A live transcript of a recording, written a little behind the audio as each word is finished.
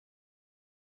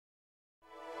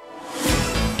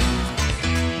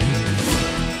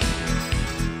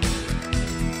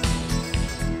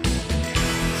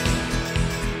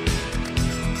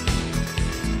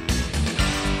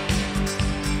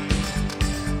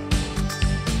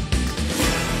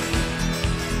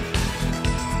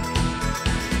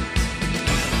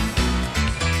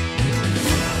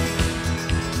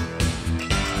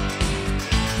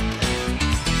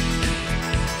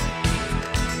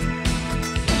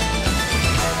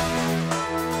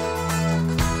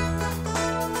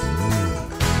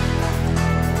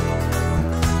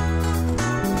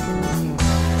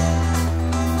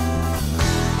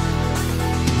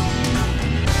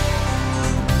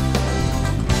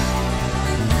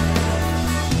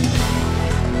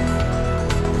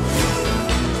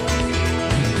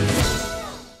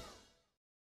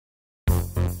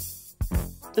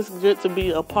it's good to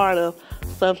be a part of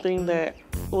something that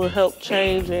will help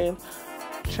change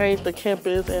the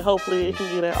campus, and hopefully it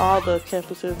can get at all the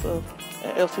campuses of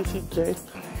at LCCJ.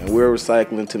 And we're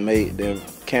recycling to make the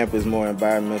campus more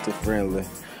environmental friendly,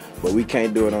 but we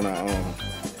can't do it on our own.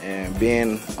 And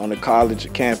being on the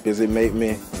college campus, it made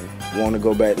me want to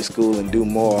go back to school and do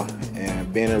more.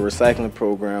 And being in a recycling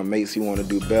program makes you want to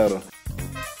do better.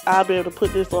 I'll be able to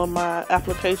put this on my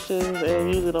applications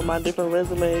and use it on my different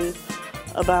resumes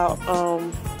about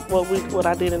what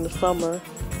I did in the summer.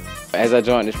 As I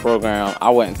joined this program, I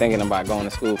wasn't thinking about going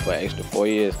to school for an extra 4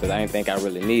 years because I didn't think I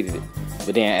really needed it.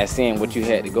 But then as seeing what you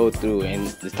had to go through and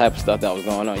the type of stuff that was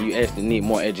going on, you actually need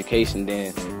more education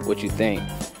than what you think.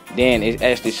 Then it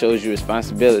actually shows you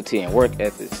responsibility and work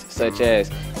ethics, such as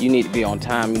you need to be on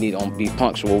time, you need to be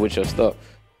punctual with your stuff.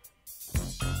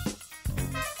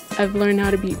 I've learned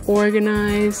how to be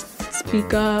organized,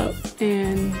 speak up,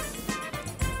 and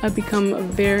I've become a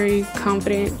very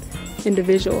confident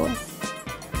individual.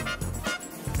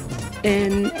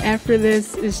 And after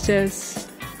this, it's just,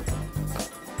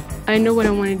 I know what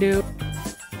I want to do.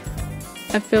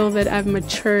 I feel that I've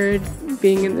matured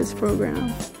being in this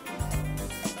program.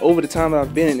 Over the time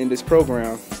I've been in this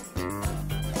program,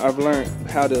 I've learned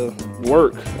how to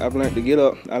work. I've learned to get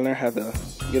up. I learned how to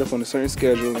get up on a certain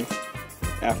schedule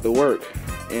after work.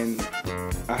 And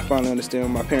I finally understand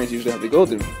what my parents usually have to go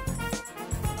through.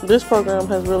 This program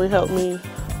has really helped me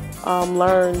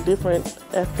learn different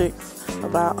ethics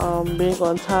about being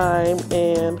on time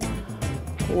and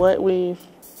working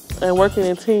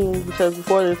in teams, because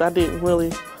before this I didn't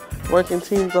really work in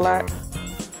teams a lot.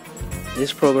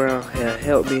 This program has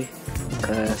helped me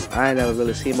because I never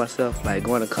really see myself like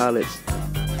going to college.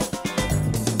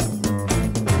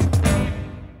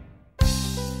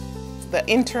 The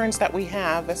interns that we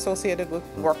have associated with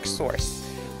WorkSource.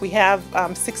 We have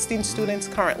 16 students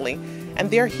currently, and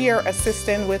they're here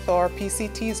assisting with our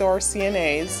PCTs or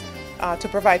CNAs to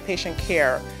provide patient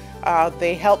care.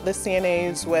 They help the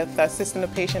CNAs with assisting the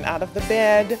patient out of the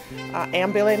bed,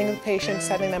 ambulating the patient,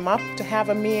 setting them up to have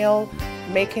a meal,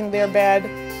 making their bed,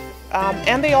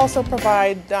 and they also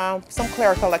provide some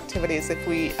clerical activities if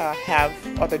we have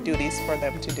other duties for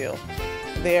them to do.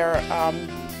 They're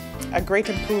a great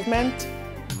improvement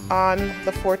on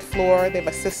the 4th floor. They've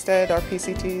assisted our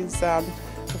PCTs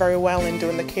very well in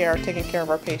doing the care, taking care of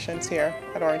our patients here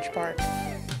at Orange Park.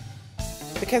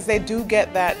 Because they do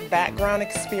get that background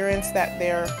experience that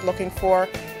they're looking for.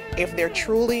 If they're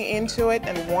truly into it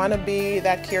and want to be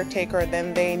that caretaker,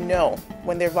 then they know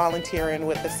when they're volunteering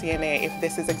with the CNA if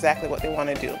this is exactly what they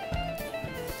want to do.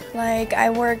 Like, I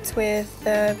worked with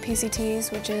the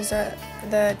PCTs, which is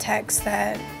the techs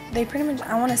that they pretty much,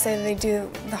 I want to say that they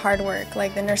do the hard work.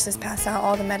 Like, the nurses pass out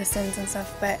all the medicines and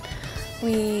stuff, but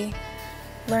we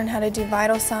learn how to do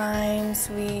vital signs,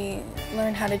 we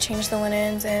learn how to change the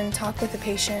linens and talk with the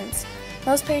patients.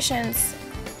 Most patients,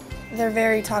 they're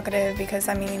very talkative because,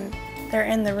 I mean, they're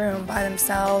in the room by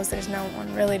themselves. There's no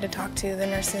one really to talk to. The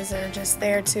nurses are just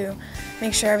there to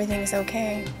make sure everything's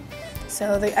okay.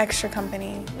 So the extra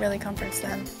company really comforts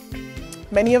them.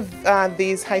 Many of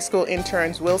these high school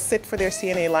interns will sit for their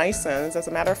CNA license. As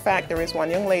a matter of fact, there is one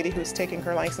young lady who's taking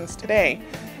her license today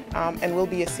and will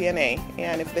be a CNA.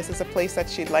 And if this is a place that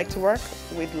she'd like to work,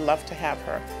 we'd love to have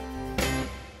her.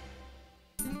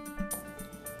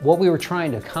 What we were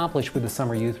trying to accomplish with the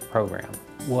Summer Youth Program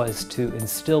was to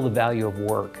instill the value of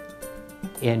work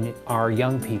in our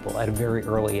young people at a very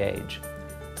early age.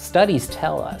 Studies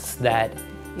tell us that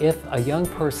if a young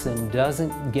person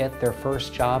doesn't get their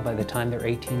first job by the time they're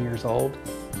 18 years old,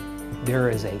 there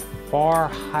is a far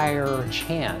higher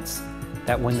chance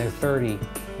that when they're 30,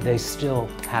 they still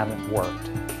haven't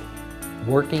worked.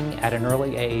 Working at an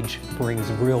early age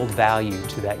brings real value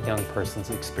to that young person's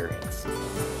experience.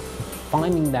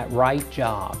 Finding that right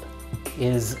job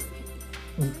is,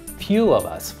 few of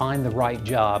us find the right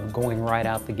job going right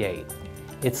out the gate.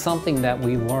 It's something that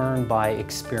we learn by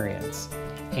experience.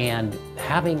 And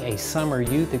having a summer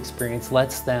youth experience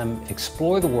lets them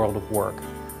explore the world of work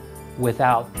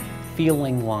without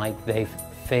feeling like they've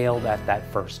failed at that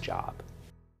first job.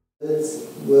 It's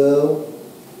Will,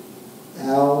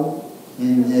 Al,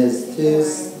 and his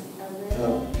two.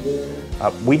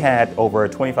 We had over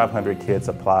 2,500 kids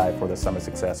apply for the Summer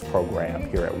Success Program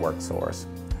here at WorkSource.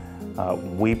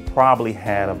 We probably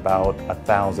had about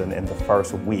 1,000 in the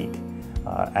first week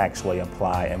actually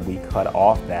apply, and we cut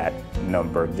off that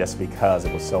number just because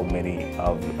it was so many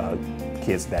of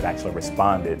kids that actually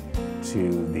responded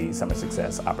to the Summer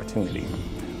Success opportunity.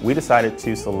 We decided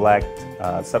to select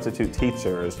substitute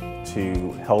teachers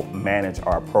to help manage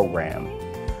our program.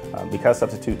 Because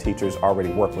substitute teachers already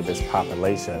work with this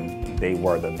population, they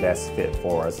were the best fit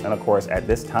for us. And of course, at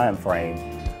this time frame,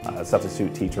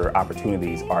 substitute teacher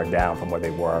opportunities are down from where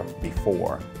they were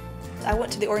before. I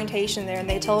went to the orientation there and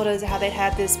they told us how they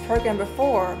had this program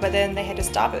before, but then they had to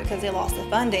stop it because they lost the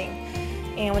funding.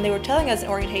 And when they were telling us in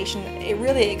orientation, it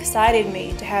really excited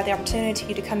me to have the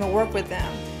opportunity to come and work with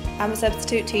them. I'm a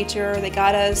substitute teacher. They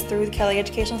got us through the Kelly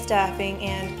Educational Staffing,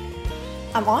 and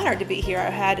I'm honored to be here.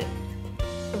 I've had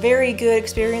a very good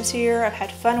experience here. I've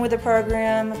had fun with the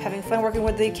program. I'm having fun working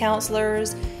with the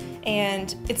counselors,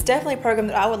 and it's definitely a program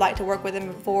that I would like to work with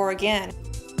them for again.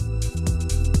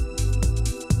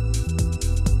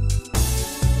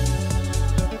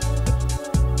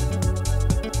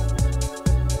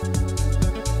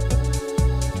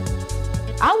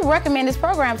 I would recommend this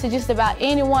program to just about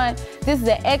anyone. This is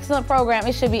an excellent program.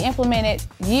 It should be implemented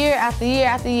year after year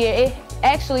after year. It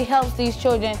actually helps these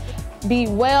children be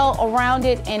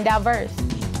well-rounded and diverse.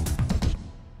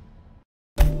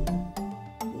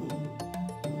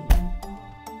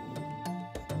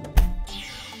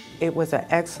 It was an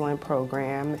excellent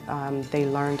program. They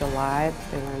learned a lot.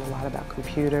 They learned a lot about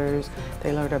computers.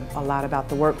 They learned a lot about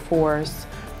the workforce,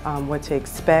 what to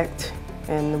expect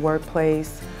in the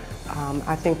workplace.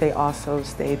 I think they also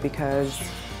stayed because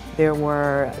there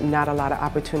were not a lot of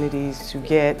opportunities to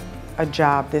get a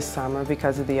job this summer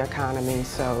because of the economy,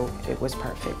 so it was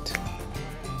perfect.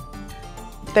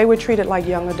 They were treated like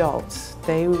young adults.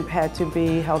 They had to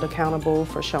be held accountable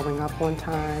for showing up on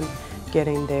time,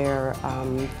 getting their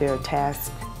tasks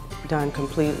done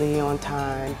completely on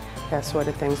time, that sort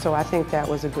of thing. So I think that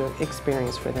was a good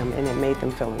experience for them, and it made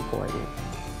them feel important.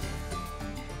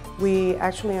 We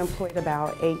actually employed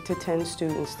about 8 to 10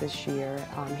 students this year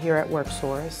here at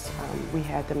WorkSource. We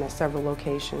had them at several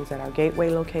locations, at our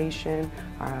Gateway location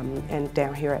and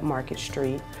down here at Market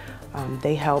Street.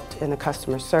 They helped in the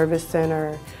customer service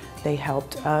center. They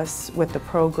helped us with the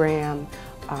program.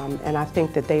 And I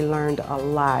think that they learned a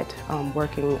lot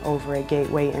working over at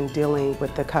Gateway and dealing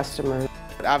with the customers.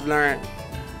 I've learned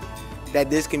that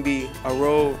this can be a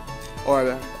road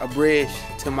or a bridge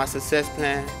to my success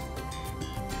plan,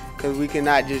 because we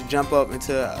cannot just jump up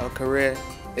into a career.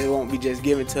 It won't be just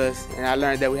given to us. And I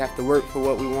learned that we have to work for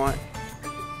what we want,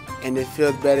 and it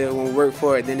feels better when we work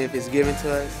for it than if it's given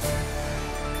to us.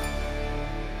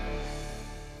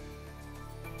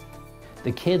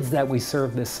 The kids that we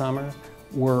served this summer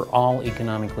were all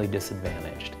economically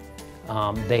disadvantaged.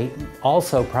 They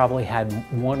also probably had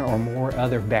one or more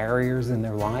other barriers in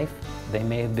their life. They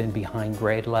may have been behind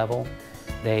grade level.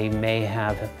 They may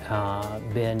have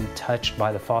been touched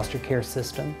by the foster care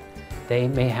system. They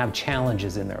may have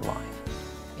challenges in their life.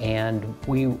 And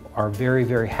we are very,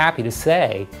 very happy to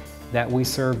say that we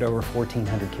served over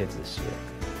 1,400 kids this year.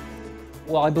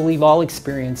 Well, I believe all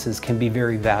experiences can be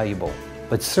very valuable,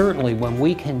 but certainly when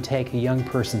we can take a young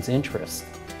person's interest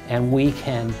and we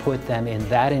can put them in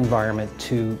that environment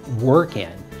to work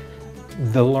in,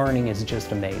 the learning is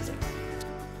just amazing.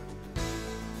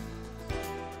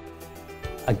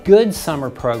 A good summer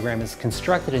program is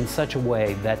constructed in such a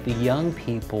way that the young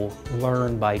people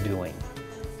learn by doing.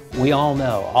 We all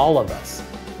know, all of us,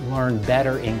 learn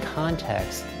better in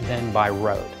context than by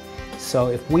rote. So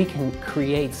if we can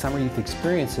create summer youth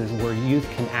experiences where youth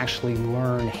can actually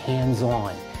learn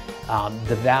hands-on,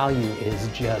 the value is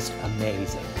just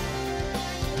amazing.